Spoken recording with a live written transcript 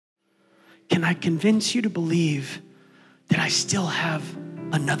can I convince you to believe that I still have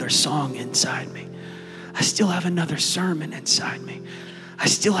another song inside me? I still have another sermon inside me. I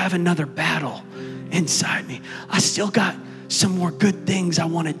still have another battle inside me. I still got some more good things I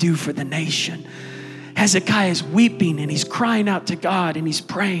want to do for the nation. Hezekiah is weeping and he's crying out to God and he's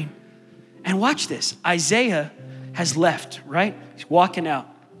praying. And watch this. Isaiah has left, right? He's walking out.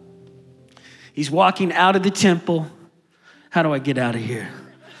 He's walking out of the temple. How do I get out of here?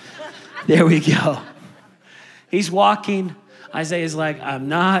 There we go. He's walking. Isaiah's like, I'm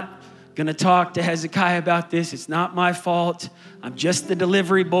not going to talk to Hezekiah about this. It's not my fault. I'm just the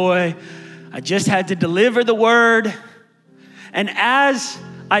delivery boy. I just had to deliver the word. And as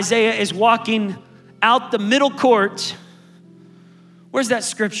Isaiah is walking out the middle court, where's that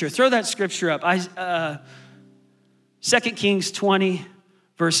scripture? Throw that scripture up. 2 Kings 20,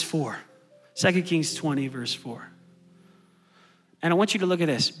 verse 4. 2 Kings 20, verse 4. And I want you to look at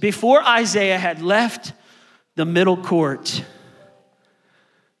this. Before Isaiah had left the middle court,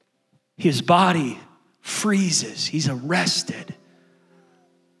 his body freezes. He's arrested.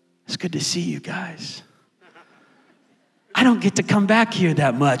 It's good to see you guys. I don't get to come back here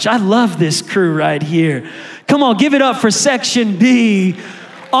that much. I love this crew right here. Come on, give it up for section B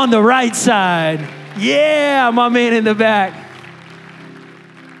on the right side. Yeah, my man in the back.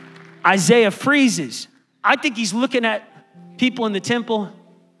 Isaiah freezes. I think he's looking at people in the temple,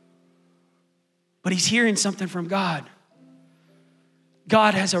 but he's hearing something from God.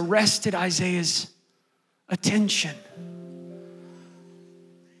 God has arrested Isaiah's attention.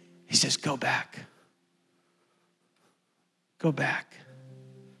 He says, go back. Go back.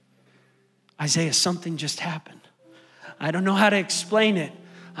 Isaiah, something just happened. I don't know how to explain it.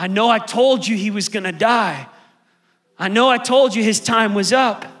 I know I told you he was going to die. I know I told you his time was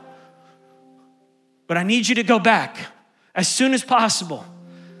up. But I need you to go back as soon as possible.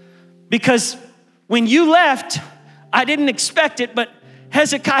 Because when you left, I didn't expect it, but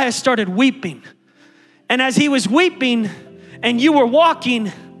Hezekiah started weeping. And as he was weeping and you were walking,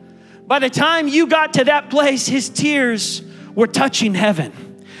 by the time you got to that place, his tears were touching heaven.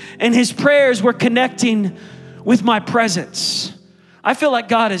 And his prayers were connecting with my presence. I feel like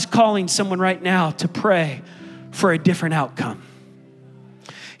God is calling someone right now to pray for a different outcome.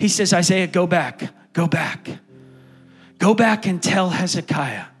 He says, Isaiah, go back, go back. Go back and tell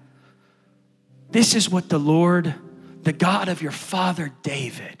Hezekiah, this is what the Lord, the God of your father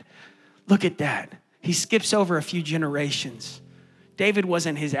David, look at that. He skips over a few generations. David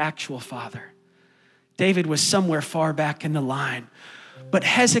wasn't his actual father. David was somewhere far back in the line. But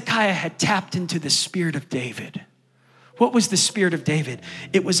Hezekiah had tapped into the spirit of David. What was the spirit of David?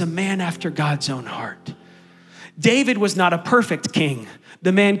 It was a man after God's own heart. David was not a perfect king.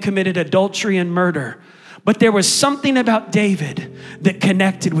 The man committed adultery and murder. But there was something about David that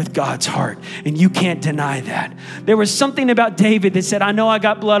connected with God's heart, and you can't deny that. There was something about David that said, I know I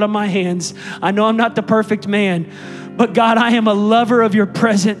got blood on my hands. I know I'm not the perfect man, but God, I am a lover of your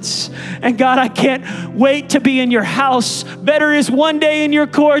presence. And God, I can't wait to be in your house. Better is one day in your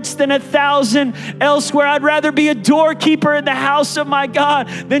courts than 1,000 elsewhere. I'd rather be a doorkeeper in the house of my God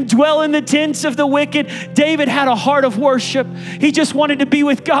than dwell in the tents of the wicked. David had a heart of worship. He just wanted to be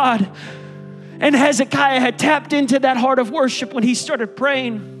with God. And Hezekiah had tapped into that heart of worship when he started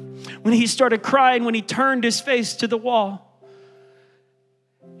praying, when he started crying, when he turned his face to the wall.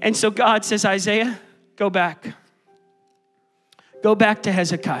 And so God says, Isaiah, go back. Go back to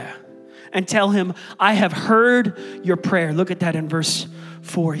Hezekiah and tell him, I have heard your prayer. Look at that in verse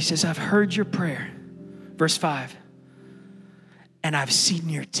 4. He says, I've heard your prayer. Verse 5. And I've seen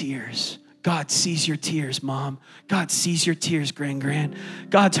your tears. God sees your tears, Mom. God sees your tears, Grand.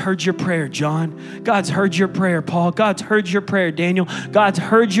 God's heard your prayer, John. God's heard your prayer, Paul. God's heard your prayer, Daniel. God's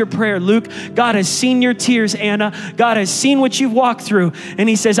heard your prayer, Luke. God has seen your tears, Anna. God has seen what you've walked through. And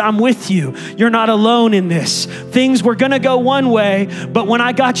he says, I'm with you. You're not alone in this. Things were going to go one way, but when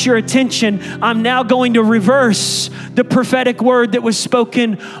I got your attention, I'm now going to reverse the prophetic word that was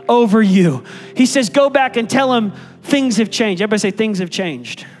spoken over you. He says, go back and tell him things have changed. Everybody say, things have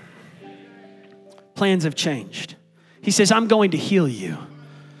changed. Plans have changed. He says, I'm going to heal you.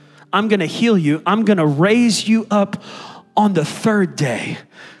 I'm going to heal you. I'm going to raise you up on the third day.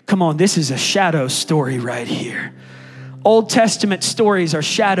 Come on, this is a shadow story right here. Old Testament stories are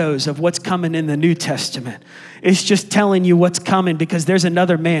shadows of what's coming in the New Testament. It's just telling you what's coming because there's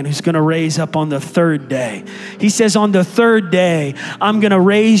another man who's going to raise up on the third day. He says, on the third day, I'm going to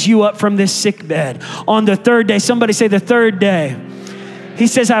raise you up from this sick bed. On the third day, somebody say the third day. He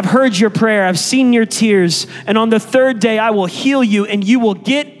says, I've heard your prayer. I've seen your tears. And on the third day, I will heal you, and you will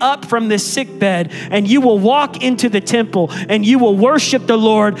get up from this sick bed, and you will walk into the temple, and you will worship the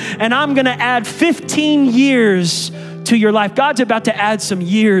Lord. And I'm going to add 15 years to your life. God's about to add some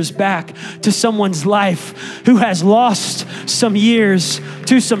years back to someone's life who has lost some years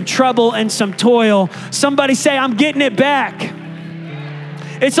to some trouble and some toil. Somebody say, I'm getting it back.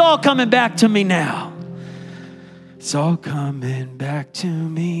 It's all coming back to me now. It's all coming back to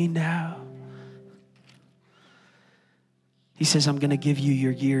me now. He says, I'm going to give you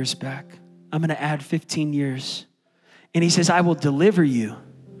your years back. I'm going to add 15 years. And he says, I will deliver you.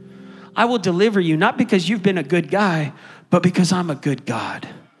 I will deliver you, not because you've been a good guy, but because I'm a good God.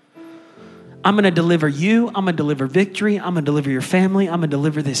 I'm going to deliver you. I'm going to deliver victory. I'm going to deliver your family. I'm going to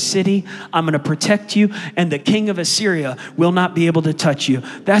deliver this city. I'm going to protect you. And the king of Assyria will not be able to touch you.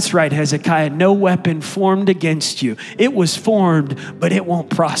 That's right, Hezekiah. No weapon formed against you. It was formed, but it won't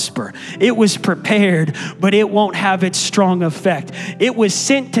prosper. It was prepared, but it won't have its strong effect. It was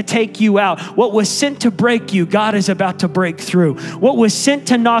sent to take you out. What was sent to break you, God is about to break through. What was sent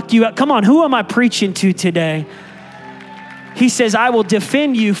to knock you out. Come on, who am I preaching to today? He says, I will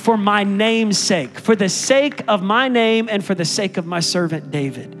defend you for my name's sake, for the sake of my name and for the sake of my servant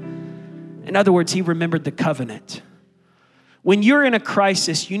David. In other words, he remembered the covenant. When you're in a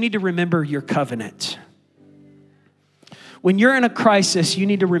crisis, you need to remember your covenant. When you're in a crisis, you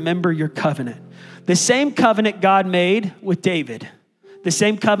need to remember your covenant. The same covenant God made with David, the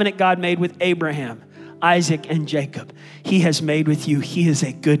same covenant God made with Abraham, Isaac, and Jacob, he has made with you. He is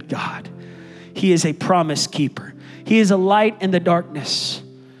a good God. He is a promise keeper. He is a light in the darkness.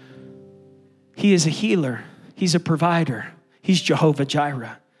 He is a healer. He's a provider. He's Jehovah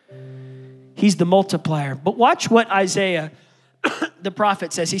Jireh. He's the multiplier. But watch what Isaiah, the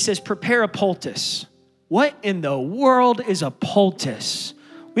prophet, says. He says, prepare a poultice. What in the world is a poultice?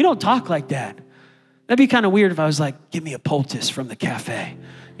 We don't talk like that. That'd be kind of weird if I was like, give me a poultice from the cafe.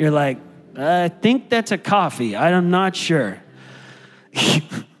 You're like, I think that's a coffee. I'm not sure.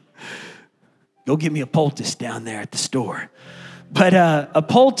 Go get me a poultice down there at the store. But a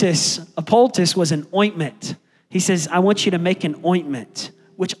poultice was an ointment. He says, I want you to make an ointment,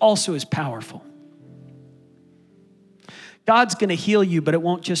 which also is powerful. God's going to heal you, but it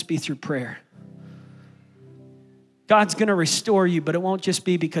won't just be through prayer. God's going to restore you, but it won't just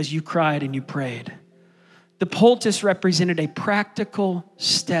be because you cried and you prayed. The poultice represented a practical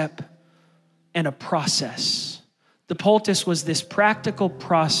step and a process. The poultice was this practical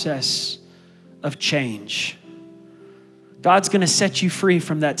process of change. God's going to set you free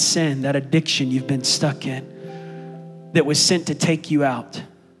from that sin, that addiction you've been stuck in that was sent to take you out.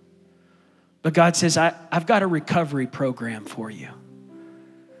 But God says, I've got a recovery program for you.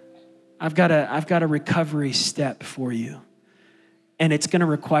 I've got a recovery step for you. And it's going to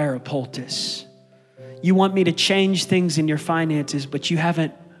require a poultice. You want me to change things in your finances, but you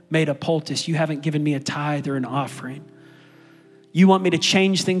haven't made a poultice. You haven't given me a tithe or an offering. You want me to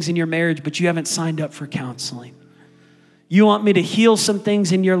change things in your marriage, but you haven't signed up for counseling. You want me to heal some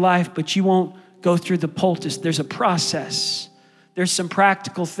things in your life, but you won't go through the poultice. There's a process. There's some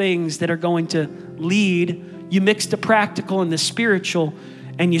practical things that are going to lead. You mix the practical and the spiritual,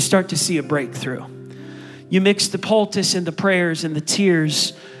 and you start to see a breakthrough. You mix the poultice and the prayers and the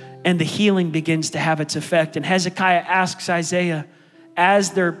tears, and the healing begins to have its effect. And Hezekiah asks Isaiah,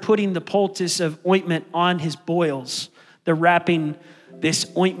 as they're putting the poultice of ointment on his boils, they're wrapping this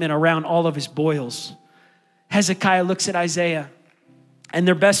ointment around all of his boils. Hezekiah looks at Isaiah, and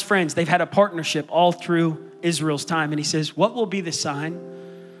they're best friends. They've had a partnership all through Israel's time. And he says, what will be the sign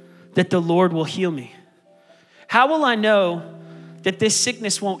that the Lord will heal me? How will I know that this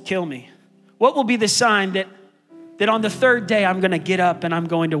sickness won't kill me? What will be the sign that on the third day I'm going to get up and I'm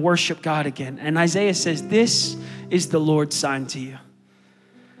going to worship God again? And Isaiah says, this is the Lord's sign to you,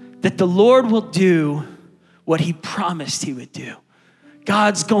 that the Lord will do what he promised he would do.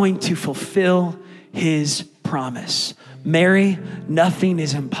 God's going to fulfill his promise. Mary, nothing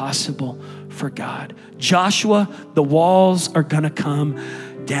is impossible for God. Joshua, the walls are going to come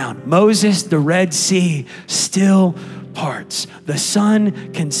down. Moses, the Red Sea still parts. The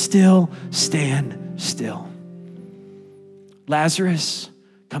sun can still stand still. Lazarus,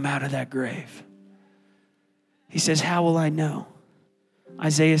 come out of that grave. He says, how will I know?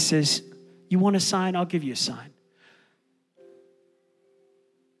 Isaiah says, you want a sign? I'll give you a sign.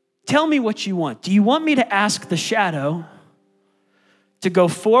 Tell me what you want. Do you want me to ask the shadow to go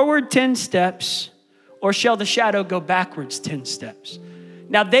forward 10 steps, or shall the shadow go backwards 10 steps?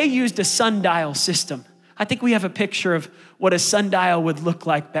 Now, they used a sundial system. I think we have a picture of what a sundial would look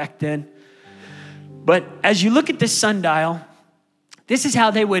like back then. But as you look at this sundial, This is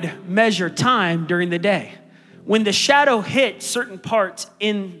how they would measure time during the day. When the shadow hit certain parts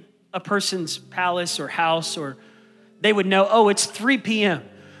in a person's palace or house, or they would know, oh, it's 3 p.m.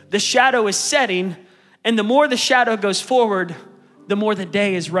 The shadow is setting, and the more the shadow goes forward, the more the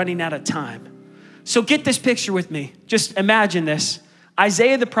day is running out of time. So get this picture with me. Just imagine this.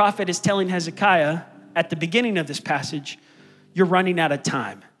 Isaiah the prophet is telling Hezekiah at the beginning of this passage, you're running out of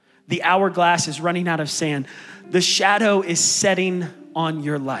time. The hourglass is running out of sand. The shadow is setting on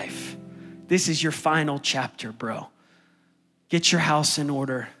your life. This is your final chapter, bro. Get your house in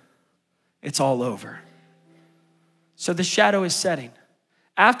order. It's all over. So the shadow is setting.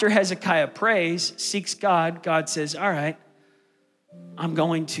 After Hezekiah prays, seeks God, God says, all right, I'm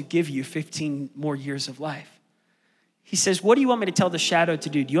going to give you 15 more years of life. He says, what do you want me to tell the shadow to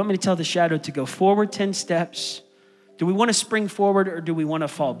do? Do you want me to tell the shadow to go forward 10 steps? Do we want to spring forward, or do we want to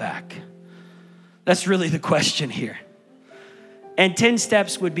fall back? That's really the question here. And 10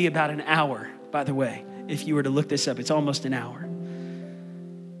 steps would be about an hour, by the way. If you were to look this up, it's almost an hour.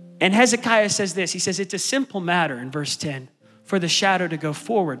 And Hezekiah says this. He says, it's a simple matter in verse 10 for the shadow to go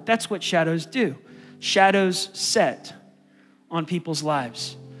forward. That's what shadows do. Shadows set on people's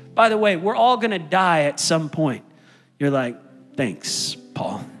lives. By the way, we're all going to die at some point. You're like, thanks,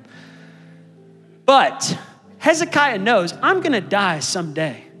 Paul. But Hezekiah knows I'm going to die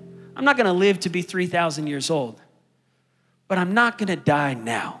someday. I'm not going to live to be 3,000 years old. But I'm not going to die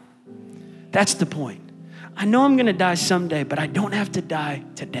now. That's the point. I know I'm going to die someday, but I don't have to die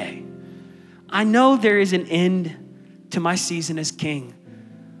today. I know there is an end to my season as king,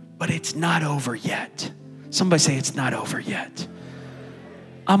 but it's not over yet. Somebody say it's not over yet.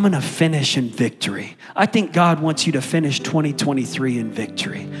 I'm going to finish in victory. I think God wants you to finish 2023 in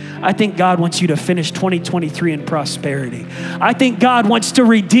victory. I think God wants you to finish 2023 in prosperity. I think God wants to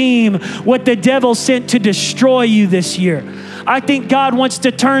redeem what the devil sent to destroy you this year. I think God wants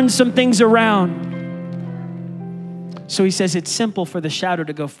to turn some things around. So he says, it's simple for the shadow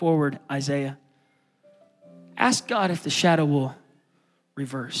to go forward, Isaiah. Ask God if the shadow will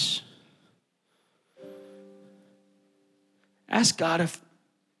reverse. Ask God if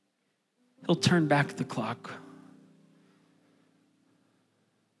he'll turn back the clock.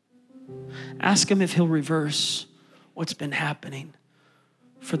 Ask him if he'll reverse what's been happening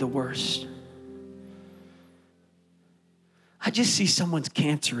for the worst. I just see someone's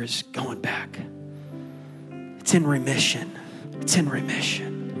cancer is going back. It's in remission. It's in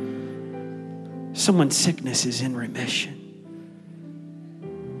remission. Someone's sickness is in remission.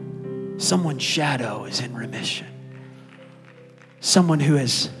 Someone's shadow is in remission. Someone who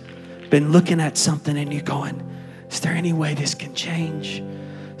has been looking at something and you're going, is there any way this can change?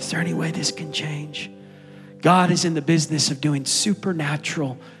 Is there any way this can change? God is in the business of doing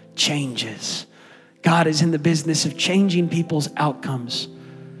supernatural changes. God is in the business of changing people's outcomes.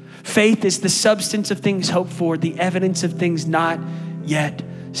 Faith is the substance of things hoped for, the evidence of things not yet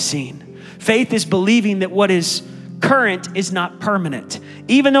seen. Faith is believing that what is current is not permanent,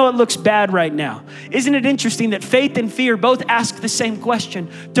 even though it looks bad right now. Isn't it interesting that faith and fear both ask the same question?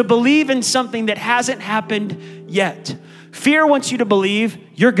 To believe in something that hasn't happened yet. Fear wants you to believe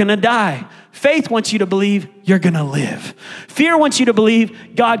you're going to die. Faith wants you to believe you're going to live. Fear wants you to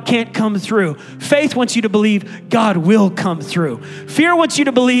believe God can't come through. Faith wants you to believe God will come through. Fear wants you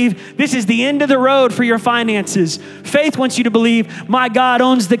to believe this is the end of the road for your finances. Faith wants you to believe my God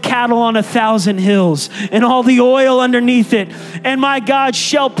owns the cattle on 1,000 hills and all the oil underneath it. And my God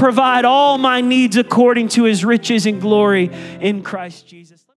shall provide all my needs according to his riches and glory in Christ Jesus.